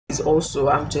Also,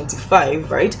 I'm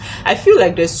 25, right? I feel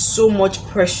like there's so much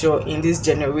pressure in this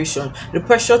generation. The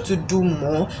pressure to do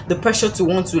more, the pressure to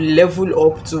want to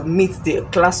level up to meet the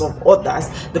class of others,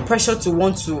 the pressure to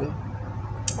want to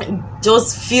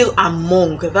just feel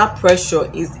among. That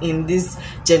pressure is in this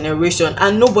generation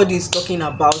and nobody is talking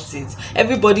about it.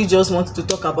 Everybody just wants to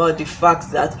talk about the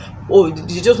fact that, oh,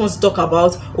 you just want to talk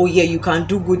about, oh yeah, you can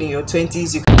do good in your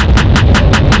 20s, you can.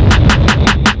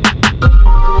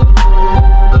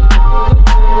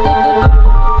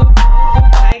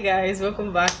 Hi guys,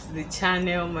 welcome back to the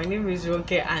channel. My name is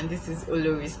Ronke and this is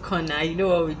Olori's Corner. You know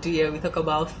what we do here? We talk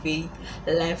about faith,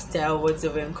 lifestyle, words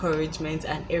of encouragement,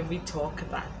 and every talk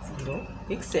that, you know,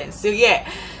 makes sense. So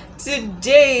yeah,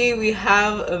 today we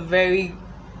have a very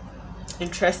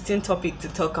interesting topic to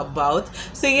talk about.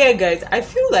 So yeah guys, I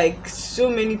feel like so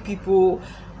many people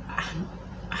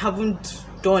haven't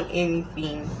done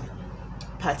anything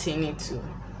pertaining to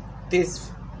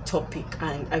this topic,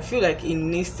 and I feel like it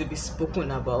needs to be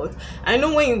spoken about. I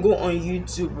know when you go on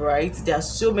YouTube, right, there are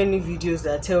so many videos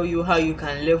that tell you how you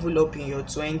can level up in your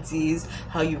 20s,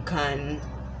 how you can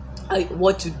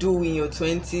what to do in your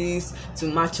 20s to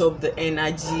match up the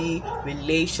energy,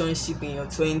 relationship in your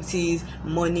 20s,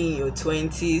 money in your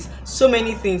 20s, so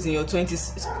many things in your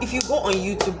 20s. If you go on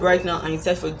YouTube right now and you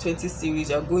search for the 20 series,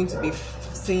 you're going to be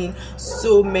seeing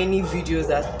so many videos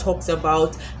that talks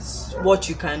about what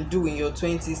you can do in your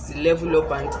 20s to level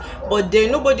up, and but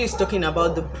then nobody is talking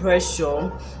about the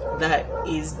pressure that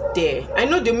is there. I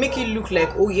know they make it look like,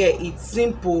 oh yeah, it's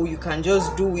simple, you can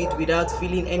just do it without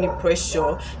feeling any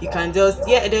pressure, you can just,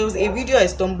 yeah. There was a video I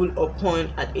stumbled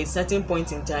upon at a certain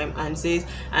point in time and says,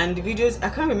 and the videos, I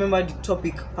can't remember the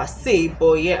topic per se,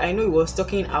 but yeah, I know it was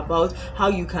talking about how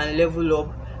you can level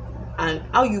up and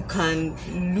how you can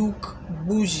look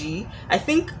bougie. I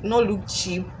think not look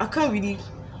cheap. I can't really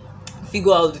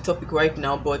figure out the topic right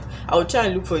now, but I'll try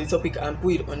and look for the topic and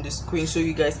put it on the screen so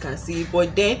you guys can see it.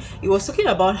 But then it was talking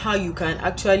about how you can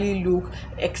actually look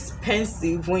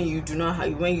expensive when you do not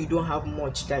have, when you don't have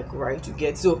much, like, right, you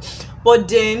get. So but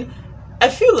then I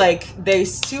feel like there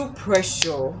is still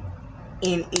pressure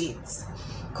in it,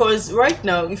 because right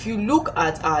now if you look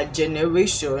at our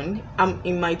generation, I'm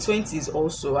in my 20s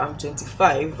also, I'm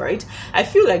 25, right? I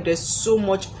feel like there's so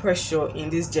much pressure in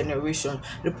this generation.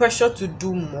 The pressure to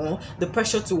do more, the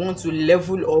pressure to want to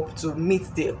level up to meet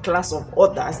the class of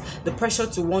others, the pressure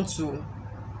to want to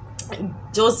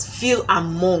just feel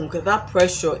among. That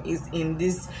pressure is in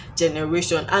this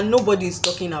generation and nobody is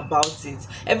talking about it.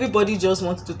 Everybody just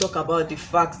wants to talk about the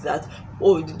fact that,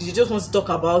 oh, you just want to talk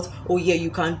about, oh yeah, you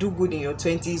can do good in your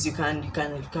 20s, you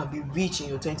can be rich in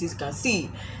your 20s. You can see,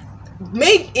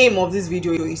 main aim of this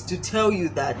video is to tell you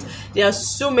that there are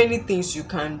so many things you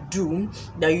can do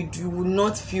that you will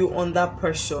not feel under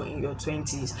pressure in your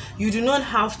 20s. You do not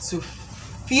have to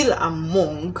feel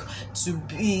among to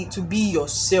be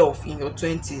yourself in your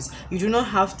 20s. You do not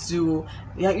have to,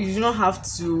 you do not have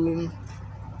to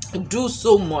do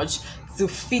so much to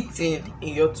fit in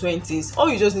your 20s. All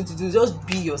you just need to do is just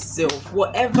be yourself.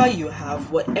 Whatever you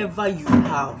have,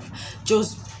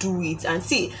 just do it. And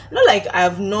see, not like I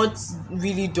have not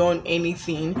really done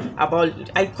anything about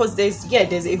because there's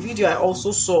a video I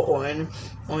also saw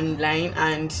online,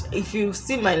 and if you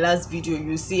see my last video,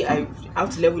 you see how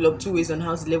to level up, 2 ways on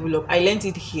how to level up. I learned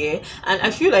it here, and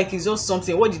I feel like it's just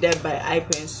something. What did I buy? Eye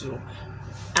pencil,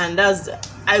 and that's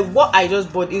what I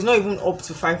just bought is not even up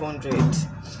to 500.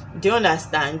 Do you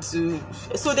understand?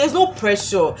 So there's no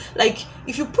pressure. Like,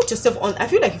 if you put yourself on, I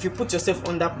feel like if you put yourself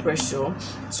under pressure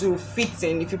to fit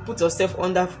in, if you put yourself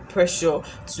under pressure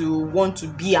to want to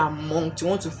be among, to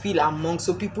want to feel among,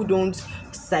 so people don't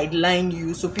sideline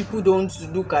you, so people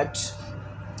don't look at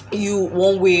you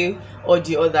one way or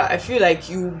the other, I feel like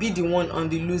you'll be the one on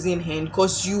the losing hand,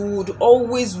 because you would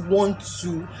always want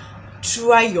to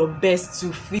try your best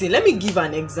to fit in. Let me give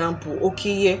an example.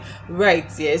 Okay, yeah, right,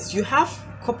 yes, you have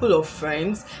couple of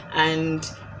friends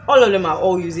and all of them are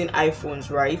all using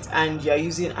iPhones, right, and you're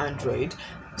using Android.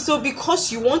 So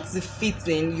because you want to fit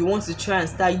in, you want to try and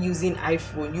start using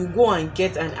iPhone, you go and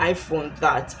get an iPhone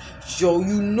that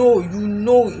you know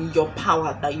in your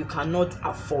power that you cannot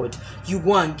afford. You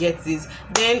go and get this.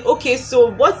 Then okay, so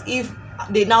what if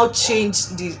they now change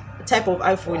the type of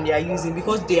iPhone they are using,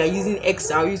 because they are using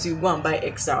XR, you go and buy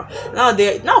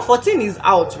XR. Now 14 is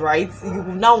out, right? You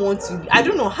now want to, I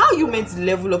don't know how you meant to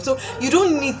level up. So you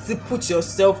don't need to put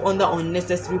yourself under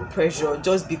unnecessary pressure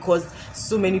just because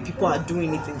so many people are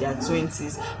doing it in their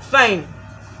 20s. Fine,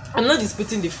 I'm not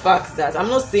disputing the fact that, I'm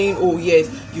not saying, oh yes,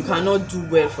 you cannot do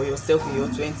well for yourself in your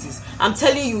 20s. I'm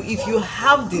telling you, if you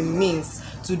have the means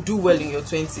to do well in your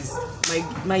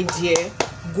 20s, my dear,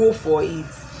 go for it.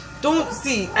 Don't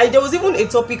see, there was even a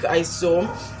topic I saw,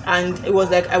 and it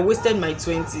was like, I wasted my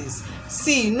 20s.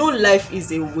 See, no life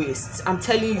is a waste. I'm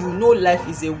telling you, no life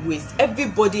is a waste.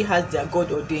 Everybody has their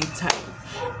God ordained time.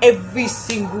 Every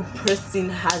single person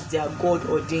has their God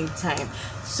ordained time.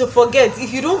 So forget,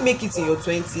 if you don't make it in your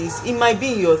 20s, it might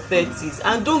be in your 30s.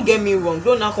 And don't get me wrong,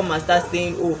 don't now come and start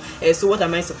saying, oh, so what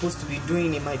am I supposed to be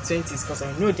doing in my 20s? Because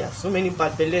I know there are so many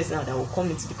bad bellers now that will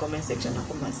come into the comment section and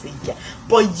come and say, yeah.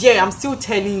 But yeah, I'm still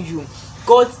telling you,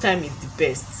 God's time is the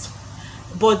best.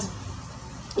 But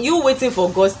you waiting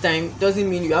for God's time doesn't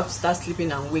mean you have to start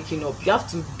sleeping and waking up. You have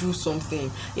to do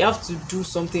something. You have to do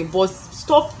something. But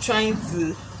stop trying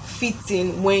to fit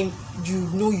in when you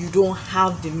know you don't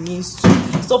have the means to.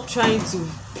 Stop trying to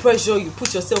pressure you,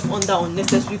 put yourself under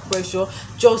unnecessary pressure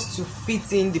just to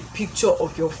fit in the picture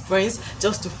of your friends,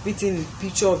 just to fit in the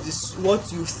picture of this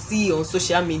what you see on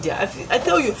social media. I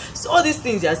tell you, so all these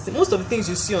things, most of the things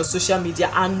you see on social media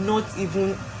are not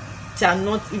even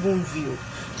real.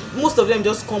 Most of them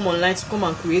just come online to come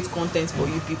and create content for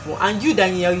you people, and you that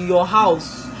in your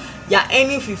house, you're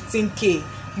earning 15k,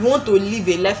 you want to live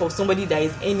a life of somebody that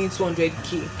is earning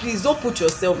 200k. Please don't put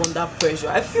yourself under pressure.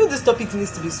 I feel this topic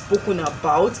needs to be spoken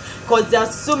about, because there are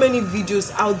so many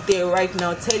videos out there right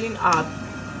now telling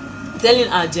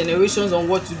our generations on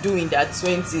what to do in their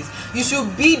 20s. You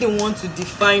should be the one to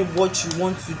define what you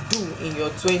want to do in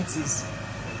your 20s.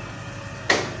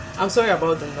 I'm sorry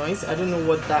about the noise, I don't know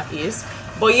what that is.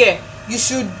 But yeah, you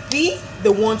should be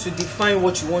the one to define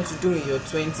what you want to do in your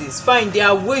 20s. Fine, there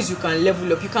are ways you can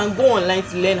level up. You can go online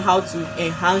to learn how to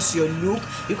enhance your look.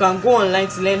 You can go online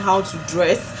to learn how to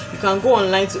dress. You can go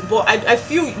online to, but I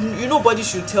feel nobody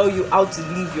should tell you how to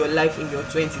live your life in your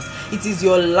 20s. It is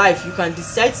your life. You can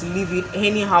decide to live it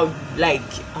anyhow you like.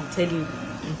 I'm telling you.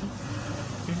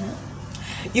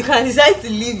 You can decide to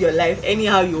live your life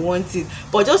anyhow you want it,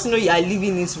 but just know you are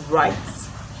living it right.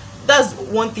 That's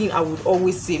one thing I would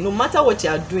always say. No matter what you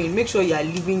are doing, make sure you are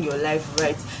living your life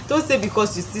right. Don't say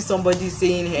because you see somebody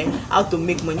saying, hey, how to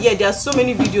make money. Yeah, there are so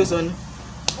many videos on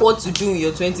what to do in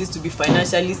your 20s to be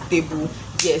financially stable.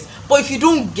 Yes, but if you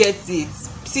don't get it,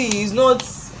 see, it's not,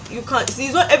 you can't see,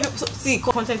 it's not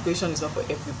content creation is not for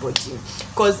everybody.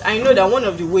 Because I know that one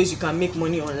of the ways you can make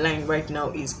money online right now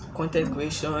is content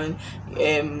creation,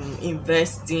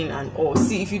 investing and all.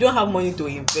 See, if you don't have money to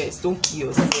invest, don't kill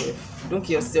yourself.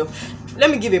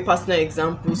 Let me give a personal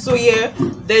example. So yeah,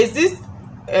 there is this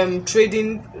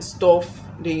trading stuff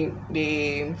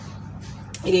they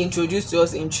introduced to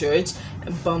us in church,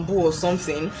 bamboo or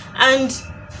something, and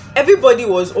everybody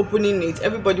was opening it,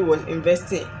 everybody was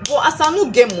investing. But as I no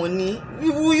get money,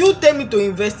 will you tell me to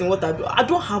invest in what I do? I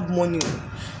don't have money.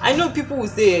 I know people will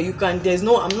say you can, there's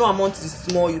no amount is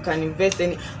small, you can invest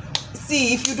any.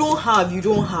 See, if you don't have, you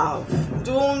don't have.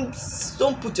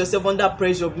 Don't put yourself under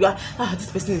pressure.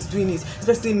 This person is doing this, this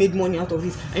person made money out of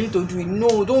it, I need to do it.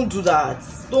 No, don't do that.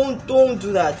 Don't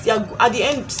do that. Yeah, at the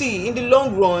end, see, in the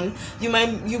long run, you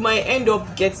might end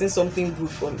up getting something good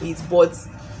from it, but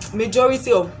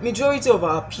majority of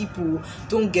our people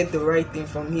don't get the right thing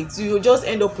from it. So you just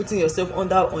end up putting yourself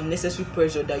under unnecessary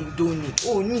pressure that you don't need.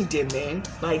 Oh, need it, man.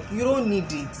 Like, you don't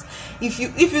need it. If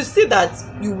you see that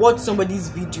you watch somebody's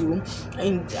video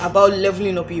and about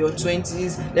leveling up in your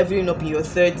 20s, leveling up in your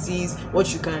 30s,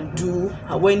 what you can do,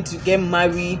 when to get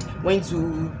married, when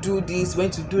to do this, when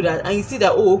to do that, and you see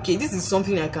that, oh, okay, this is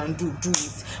something I can do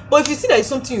it. But if you see that it's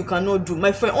something you cannot do,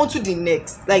 my friend, on to the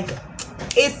next. Like,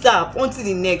 ASAP, on to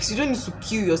the next. You don't need to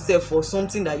kill yourself for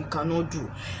something that you cannot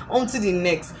do. On to the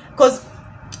next. Because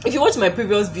if you watch my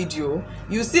previous video,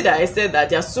 you see that I said that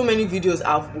there are so many videos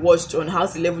I've watched on how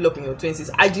to level up in your 20s.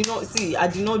 I did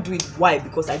not do it. Why?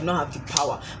 Because I did not have the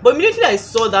power. But immediately I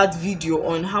saw that video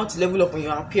on how to level up on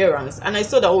your appearance, and I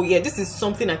saw that, oh yeah, this is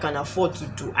something I can afford to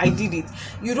do. I did it.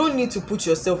 You don't need to put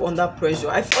yourself under pressure.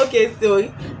 Okay, so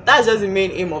that's just the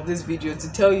main aim of this video,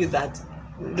 to tell you that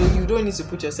you don't need to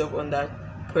put yourself under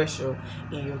pressure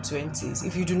in your 20s.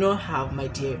 If you do not have, my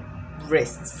dear,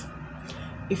 rest.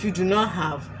 If you do not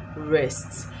have,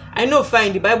 rest. I know,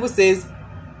 fine, the Bible says,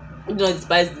 do not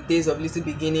despise the days of little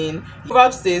beginning.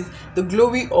 Proverbs says the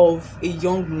glory of a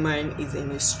young man is in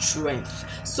his strength.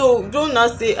 So don't now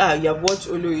say, you have watched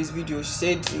Olori's video, she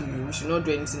said we should not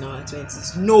do anything in our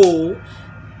 20s. No,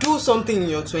 do something in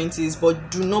your 20s,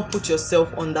 but do not put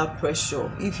yourself under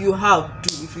pressure. If you have,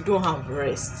 do. If you don't have,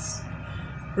 rest.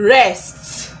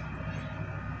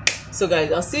 So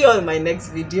guys, I'll see you all in my next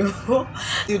video.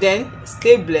 Till then,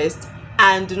 stay blessed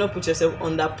and do not put yourself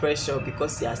under pressure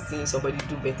because you are seeing somebody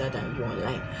do better than you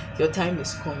online. Your time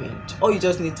is coming. All you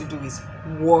just need to do is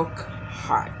work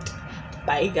hard.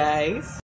 Bye guys.